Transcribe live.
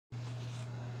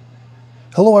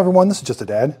Hello everyone, this is Just a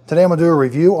Dad. Today I'm going to do a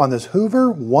review on this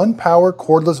Hoover ONEPWR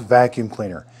cordless vacuum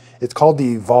cleaner. It's called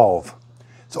the Evolve.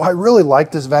 So I really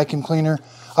like this vacuum cleaner.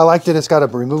 I like that it's got a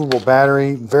removable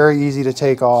battery, very easy to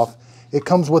take off. It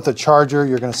comes with a charger.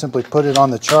 You're going to simply put it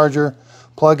on the charger,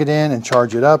 plug it in and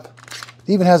charge it up. It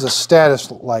even has a status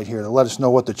light here to let us know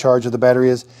what the charge of the battery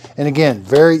is. And again,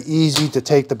 very easy to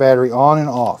take the battery on and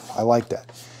off. I like that.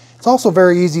 It's also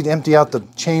very easy to empty out the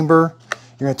chamber.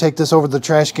 You're going to take this over to the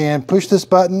trash can, push this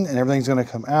button, and everything's going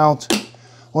to come out.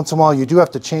 Once in a while, you do have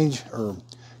to change or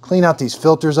clean out these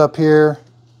filters up here.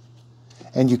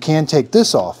 And you can take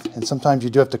this off, and sometimes you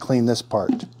do have to clean this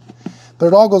part. But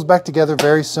it all goes back together,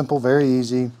 very simple, very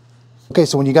easy. Okay,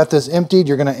 so when you got this emptied,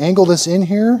 you're going to angle this in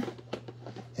here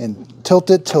and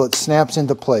tilt it till it snaps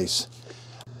into place.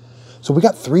 So we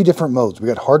got 3 different modes. We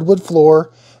got hardwood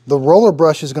floor. The roller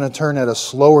brush is going to turn at a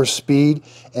slower speed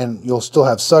and you'll still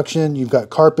have suction. You've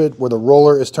got carpet where the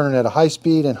roller is turning at a high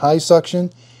speed and high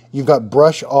suction. You've got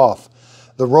brush off.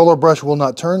 The roller brush will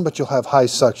not turn, but you'll have high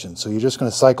suction. So you're just going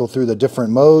to cycle through the different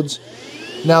modes.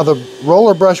 Now the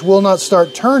roller brush will not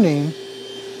start turning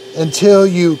until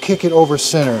you kick it over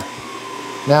center.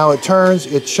 Now it turns,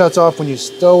 it shuts off when you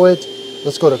stow it.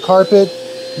 Let's go to carpet.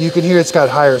 You can hear it's got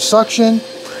higher suction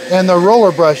and the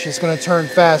roller brush is going to turn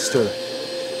faster.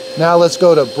 Now let's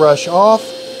go to brush off.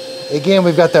 Again,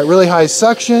 we've got that really high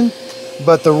suction,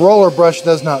 but the roller brush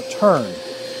does not turn.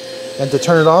 And to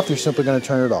turn it off, you're simply going to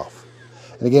turn it off.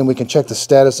 And again, we can check the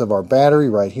status of our battery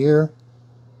right here.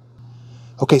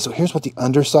 Okay, so here's what the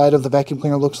underside of the vacuum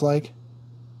cleaner looks like.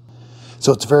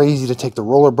 So it's very easy to take the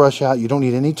roller brush out. You don't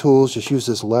need any tools. Just use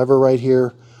this lever right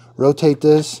here. Rotate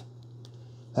this.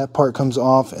 That part comes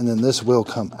off, and then this will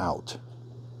come out.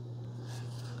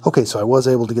 Okay, so I was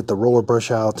able to get the roller brush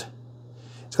out.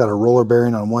 It's got a roller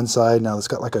bearing on one side. Now it's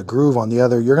got like a groove on the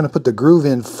other. You're going to put the groove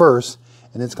in first,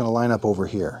 and it's going to line up over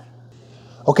here.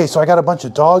 Okay, so I got a bunch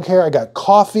of dog hair. I got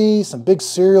coffee, some big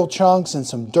cereal chunks, and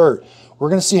some dirt. We're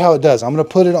going to see how it does. I'm going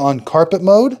to put it on carpet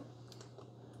mode.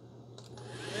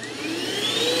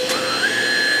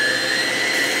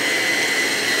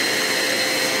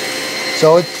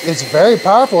 So it's very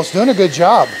powerful. It's doing a good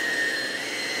job.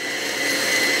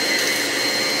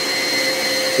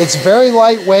 It's very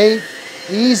lightweight,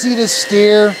 easy to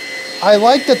steer. I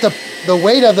like that the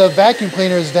weight of the vacuum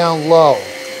cleaner is down low.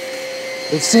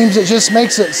 It just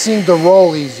makes it seem to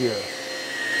roll easier.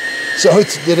 So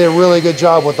it did a really good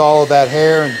job with all of that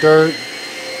hair and dirt.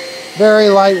 Very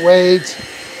lightweight.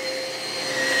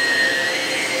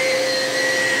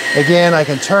 Again, I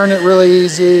can turn it really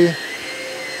easy.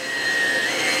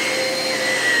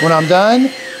 When I'm done,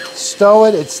 stow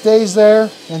it, it stays there,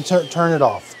 and turn it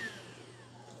off.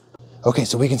 Okay,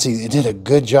 so we can see it did a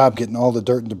good job getting all the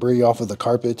dirt and debris off of the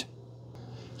carpet.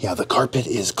 Yeah, the carpet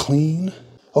is clean.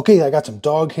 Okay, I got some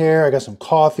dog hair, I got some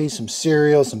coffee, some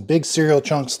cereal, some big cereal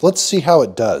chunks. Let's see how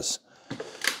it does.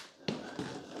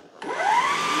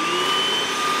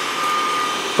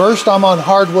 First, I'm on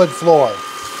hardwood floor.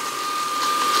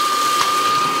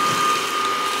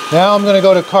 Now I'm gonna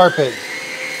go to carpet.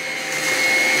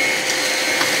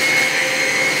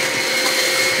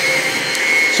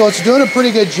 So it's doing a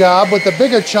pretty good job. With the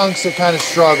bigger chunks, it kind of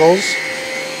struggles.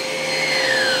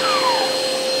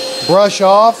 Brush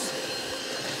off.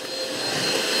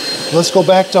 Let's go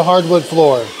back to hardwood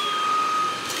floor.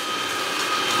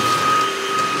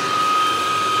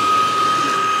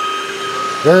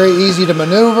 Very easy to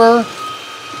maneuver.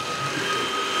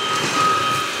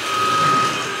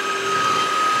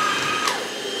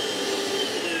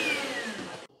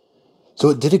 So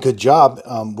it did a good job.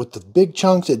 With the big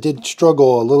chunks, it did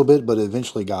struggle a little bit, but it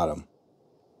eventually got them.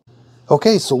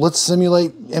 Okay, so let's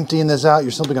simulate emptying this out. You're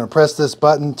simply going to press this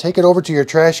button, take it over to your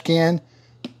trash can,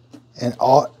 and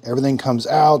everything comes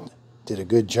out. Did a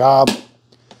good job.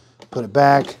 Put it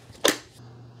back.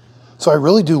 So I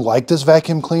really do like this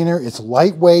vacuum cleaner. It's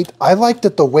lightweight. I like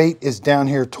that the weight is down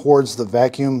here towards the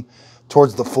vacuum,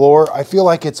 towards the floor. I feel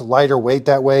like it's lighter weight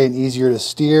that way and easier to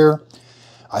steer.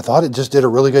 I thought it just did a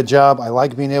really good job. I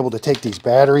like being able to take these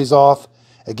batteries off.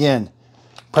 Again,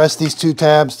 press these 2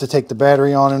 tabs to take the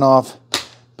battery on and off.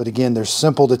 But again, they're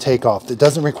simple to take off. It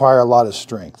doesn't require a lot of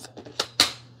strength.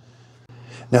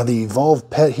 Now the Evolve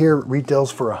Pet here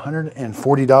retails for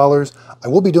 $140. I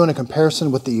will be doing a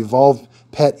comparison with the Evolve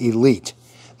Pet Elite.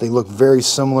 They look very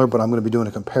similar, but I'm going to be doing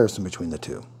a comparison between the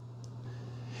two.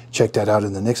 Check that out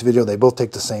in the next video. They both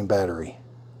take the same battery.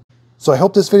 So I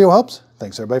hope this video helps.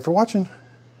 Thanks everybody for watching.